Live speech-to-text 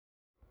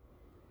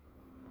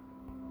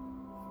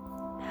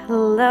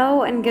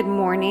Hello and good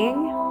morning.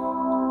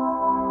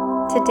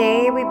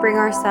 Today we bring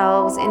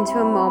ourselves into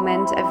a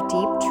moment of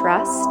deep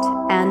trust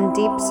and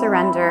deep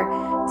surrender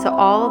to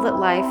all that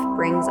life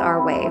brings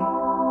our way.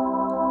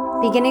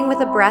 Beginning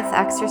with a breath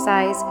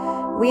exercise,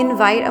 we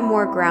invite a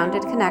more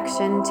grounded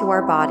connection to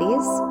our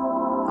bodies,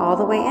 all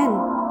the way in.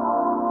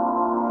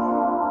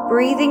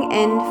 Breathing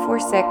in for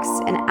 6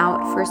 and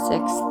out for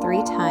 6,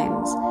 3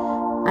 times.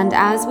 And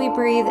as we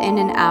breathe in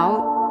and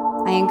out,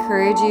 I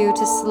encourage you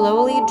to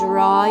slowly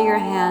draw your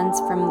hands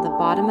from the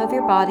bottom of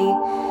your body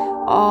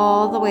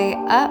all the way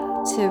up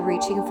to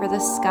reaching for the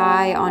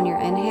sky on your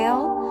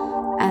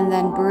inhale, and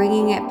then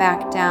bringing it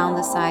back down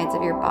the sides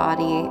of your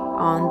body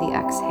on the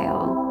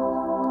exhale.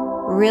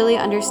 Really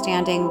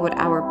understanding what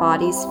our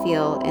bodies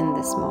feel in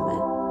this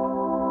moment.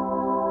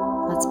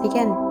 Let's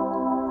begin.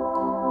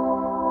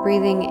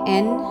 Breathing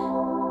in,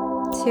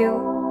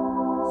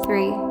 2,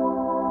 3,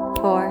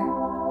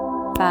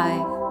 4,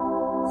 5,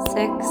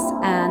 6,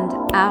 and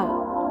out.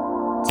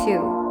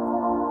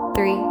 2,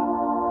 3,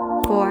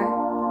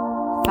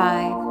 4,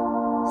 5,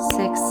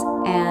 6,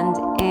 and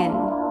in.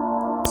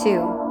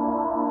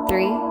 2,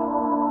 3,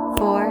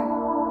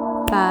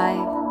 4,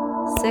 5,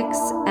 6,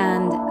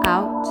 and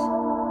out.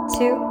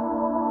 2,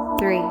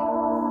 3,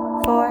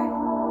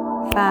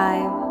 4,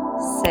 5,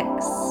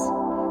 6.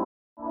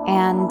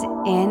 And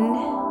in.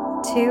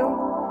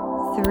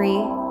 2,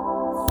 3,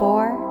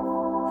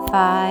 4,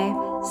 5,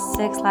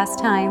 6. Last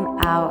time.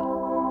 Out.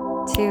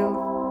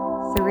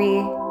 2,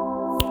 3,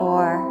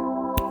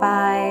 4,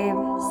 5,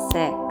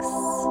 6.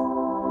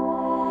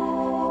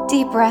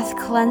 Deep breath,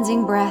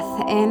 cleansing breath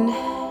in.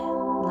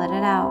 Let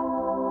it out.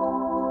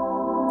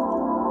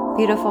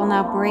 Beautiful.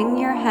 Now bring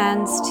your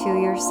hands to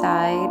your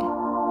side.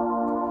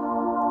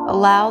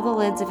 Allow the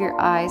lids of your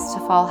eyes to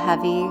fall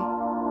heavy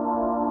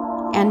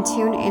and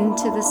tune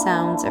into the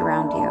sounds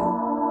around you.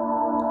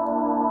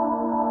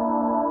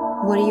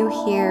 What do you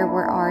hear?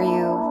 Where are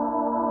you?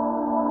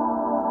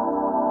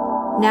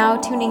 Now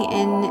tuning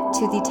in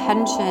to the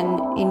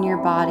tension in your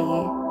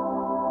body.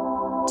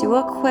 Do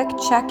a quick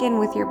check-in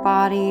with your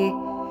body.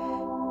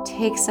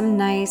 Take some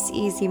nice,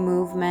 easy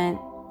movement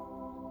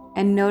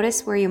and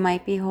notice where you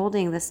might be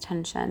holding this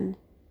tension.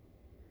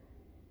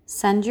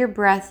 Send your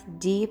breath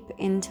deep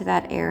into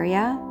that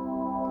area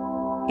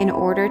in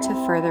order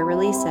to further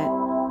release it.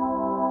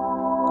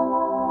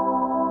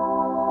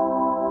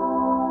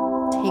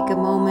 Take a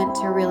moment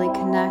to really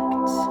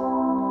connect.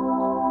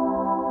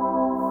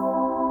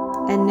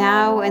 And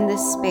now in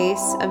this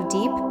space of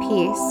deep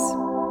peace,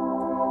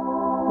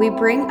 we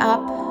bring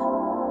up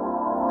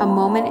a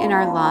moment in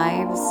our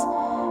lives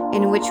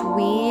in which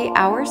we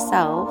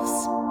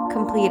ourselves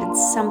completed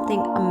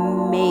something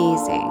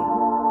amazing.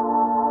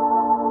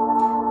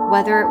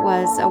 Whether it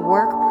was a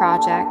work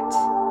project,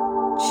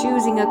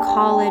 choosing a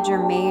college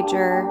or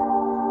major,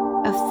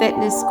 a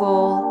fitness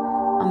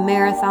goal, a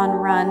marathon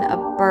run, a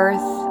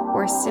birth,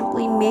 or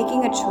simply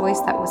making a choice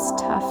that was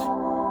tough,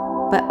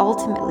 but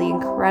ultimately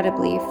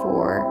incredibly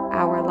for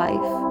our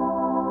life.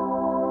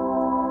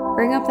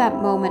 Bring up that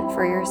moment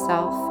for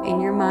yourself in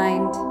your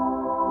mind,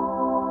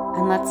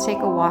 and let's take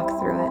a walk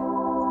through it.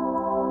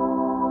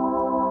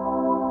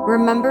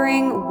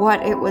 Remembering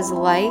what it was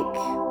like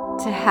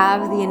to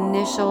have the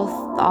initial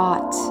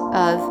thought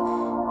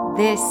of,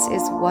 this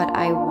is what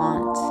I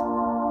want.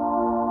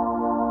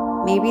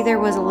 Maybe there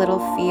was a little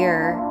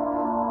fear,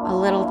 a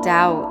little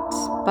doubt,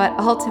 but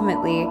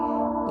ultimately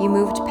you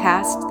moved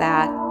past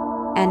that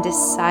and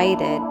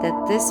decided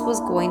that this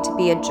was going to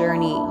be a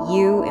journey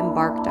you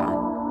embarked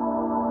on.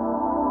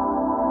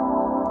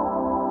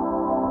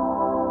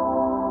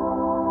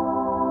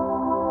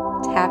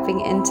 Tapping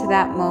into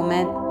that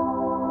moment,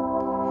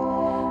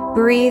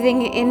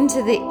 breathing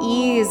into the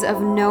ease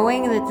of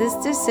knowing that this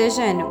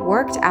decision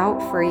worked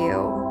out for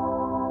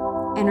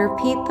you. And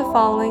repeat the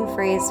following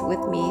phrase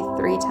with me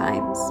 3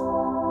 times.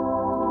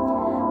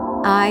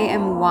 I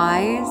am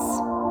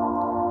wise.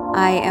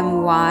 I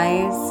am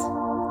wise.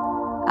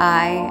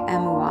 I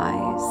am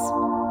wise.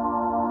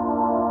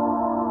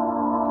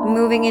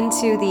 Moving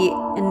into the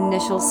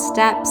initial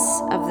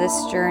steps of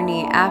this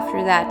journey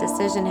after that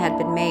decision had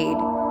been made,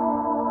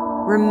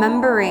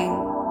 remembering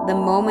the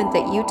moment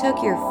that you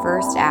took your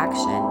first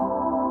action.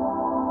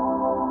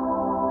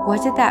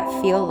 What did that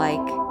feel like?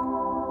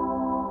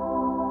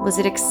 Was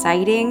it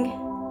exciting?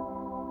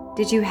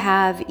 Did you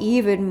have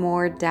even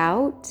more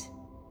doubt?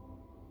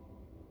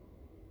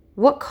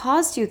 What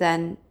caused you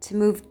then to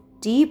move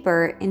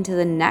deeper into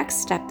the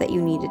next step that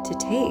you needed to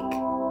take?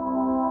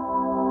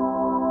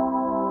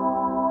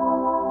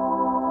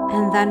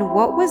 And then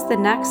what was the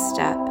next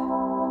step?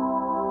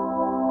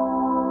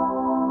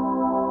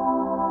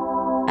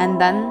 And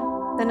then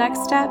the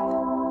next step?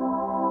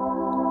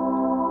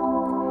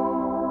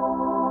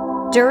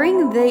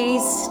 During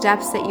these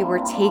steps that you were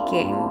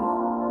taking,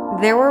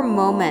 there were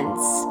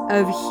moments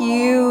of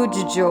huge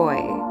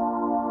joy.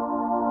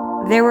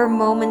 There were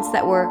moments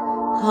that were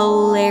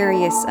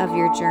hilarious of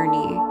your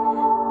journey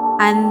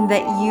and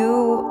that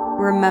you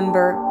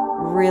remember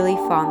really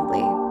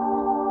fondly.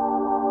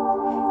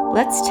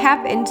 Let's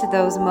tap into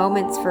those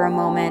moments for a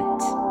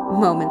moment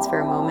moments for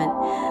a moment,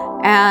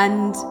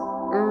 and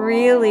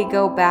really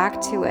go back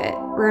to it,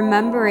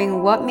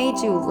 remembering what made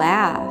you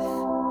laugh,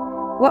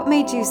 what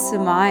made you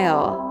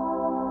smile,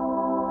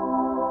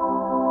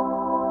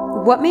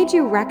 what made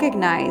you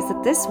recognize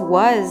that this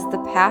was the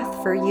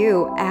path for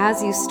you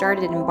as you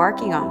started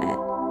embarking on it.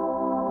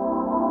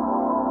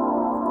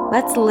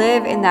 Let's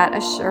live in that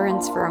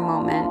assurance for a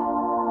moment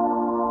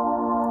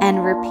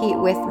and repeat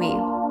with me.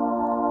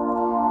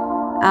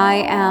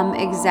 I am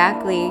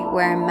exactly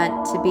where I'm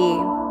meant to be.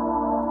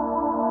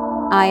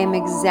 I am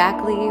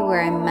exactly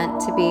where I'm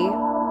meant to be.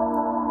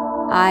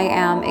 I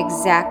am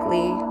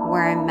exactly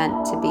where I'm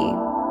meant to be.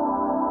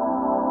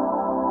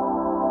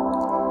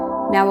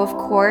 Now, of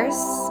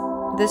course,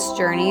 this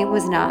journey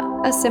was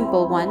not a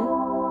simple one.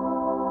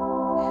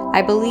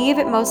 I believe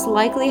it most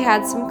likely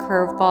had some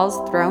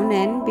curveballs thrown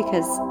in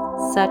because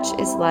such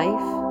is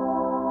life.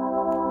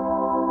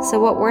 So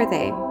what were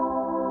they?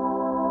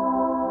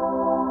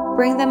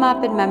 Bring them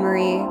up in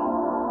memory.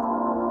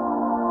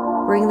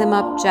 Bring them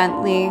up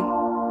gently.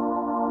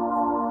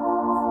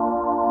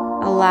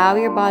 Allow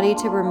your body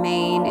to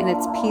remain in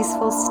its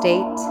peaceful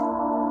state.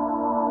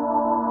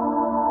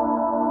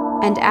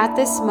 And at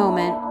this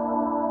moment,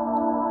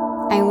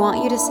 I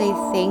want you to say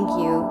thank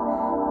you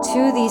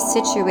to these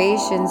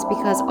situations,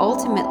 because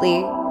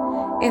ultimately,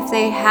 if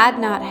they had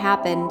not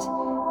happened,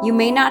 you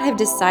may not have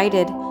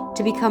decided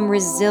to become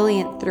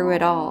resilient through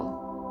it all.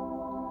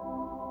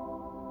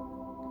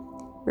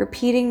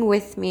 Repeating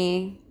with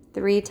me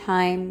 3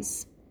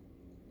 times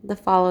the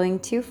following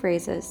 2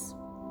 phrases.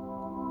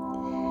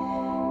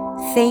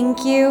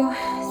 Thank you,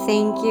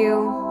 thank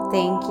you,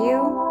 thank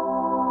you.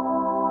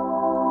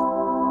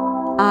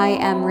 I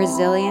am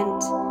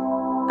resilient.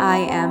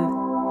 I am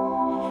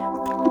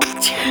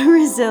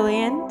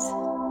resilient.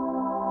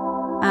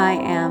 I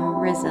am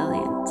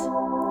resilient.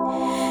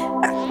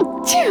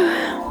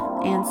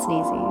 And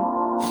sneezy.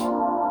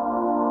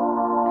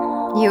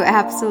 You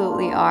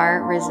absolutely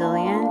are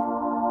resilient.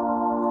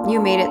 You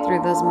made it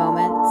through those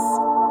moments,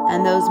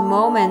 and those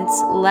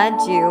moments led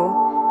you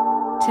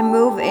to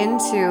move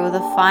into the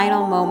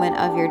final moment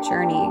of your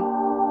journey,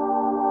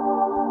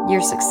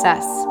 your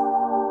success,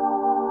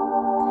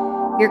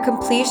 your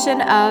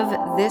completion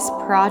of this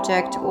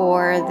project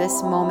or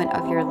this moment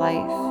of your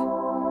life.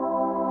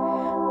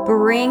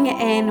 Bring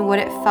in what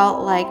it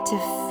felt like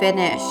to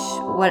finish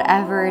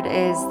whatever it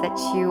is that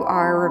you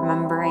are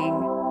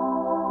remembering.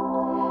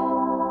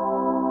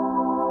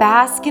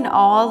 Bask in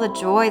all the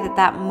joy that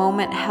that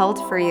moment held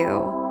for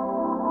you.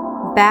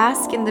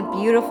 Bask in the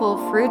beautiful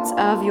fruits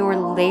of your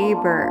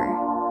labor.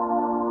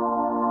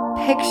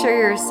 Picture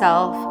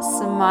yourself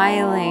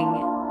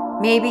smiling,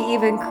 maybe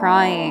even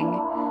crying,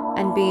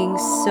 and being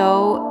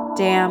so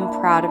damn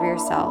proud of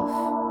yourself.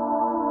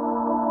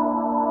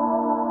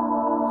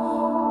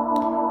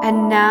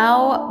 And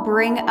now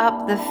bring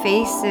up the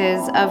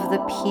faces of the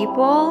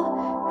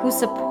people who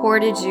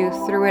supported you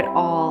through it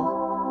all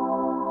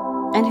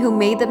and who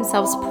made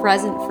themselves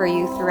present for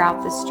you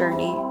throughout this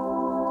journey.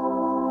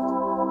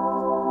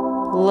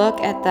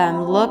 Look at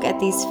them, look at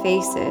these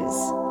faces,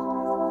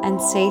 and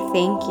say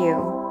thank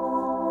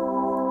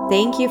you.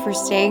 Thank you for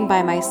staying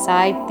by my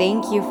side.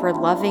 Thank you for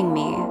loving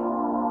me.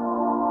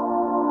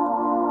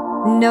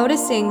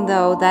 Noticing,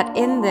 though, that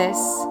in this,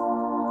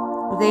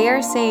 they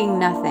are saying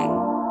nothing.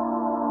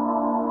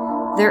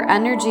 Their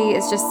energy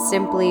is just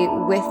simply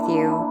with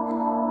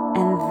you,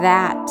 and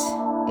that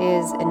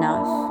is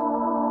enough.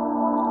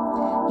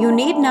 You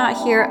need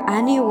not hear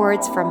any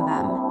words from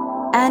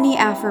them, any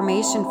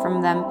affirmation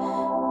from them,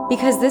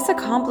 because this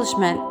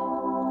accomplishment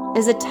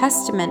is a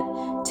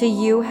testament to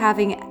you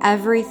having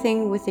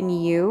everything within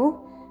you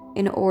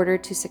in order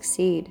to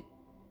succeed.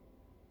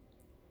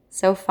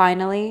 So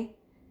finally,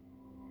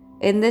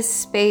 in this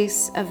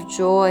space of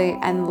joy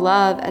and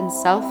love and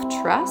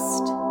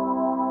self-trust,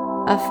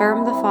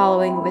 affirm the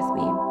following with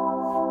me.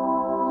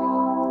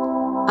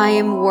 I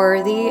am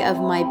worthy of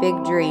my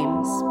big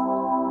dreams.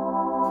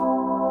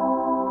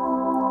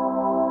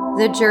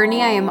 The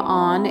journey I am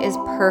on is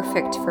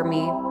perfect for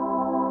me.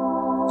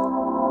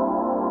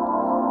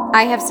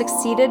 I have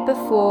succeeded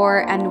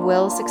before and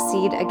will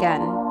succeed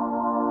again.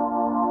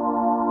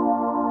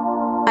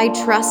 I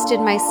trust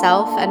in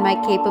myself and my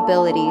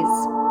capabilities.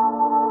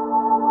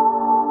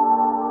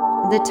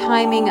 The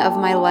timing of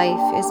my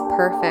life is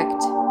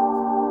perfect.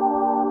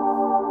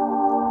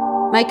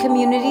 My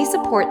community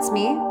supports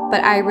me,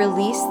 but I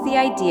release the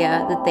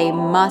idea that they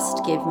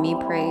must give me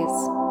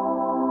praise.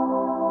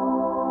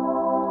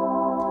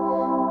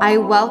 I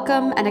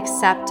welcome and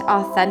accept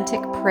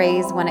authentic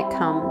praise when it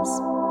comes.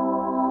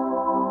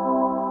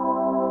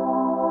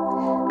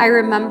 I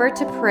remember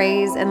to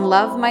praise and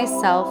love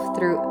myself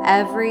through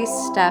every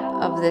step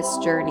of this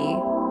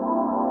journey.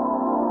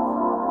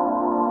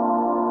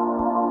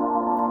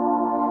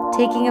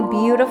 Taking a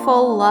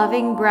beautiful,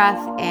 loving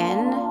breath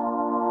in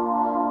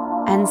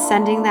and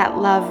sending that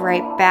love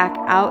right back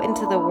out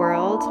into the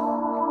world.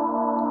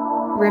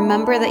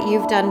 Remember that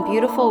you've done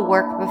beautiful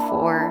work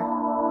before,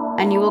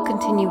 and you will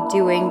continue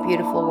doing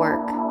beautiful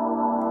work.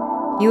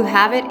 You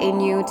have it in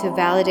you to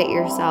validate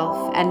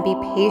yourself and be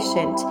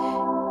patient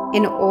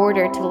in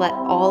order to let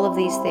all of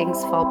these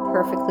things fall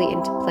perfectly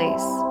into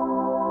place.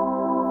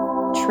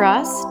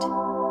 Trust,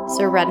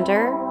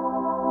 surrender,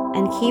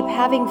 and keep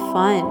having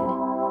fun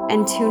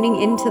and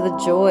tuning into the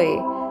joy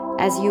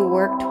as you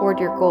work toward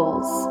your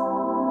goals.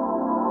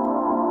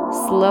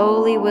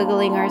 Slowly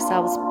wiggling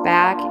ourselves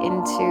back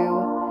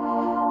into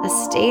a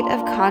state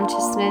of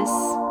consciousness.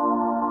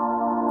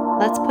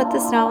 Let's put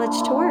this knowledge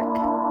to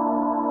work.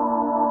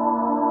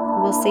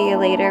 We'll see you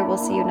later. We'll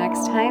see you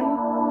next time.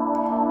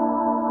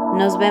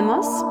 Nos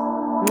vemos.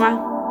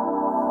 Mwah.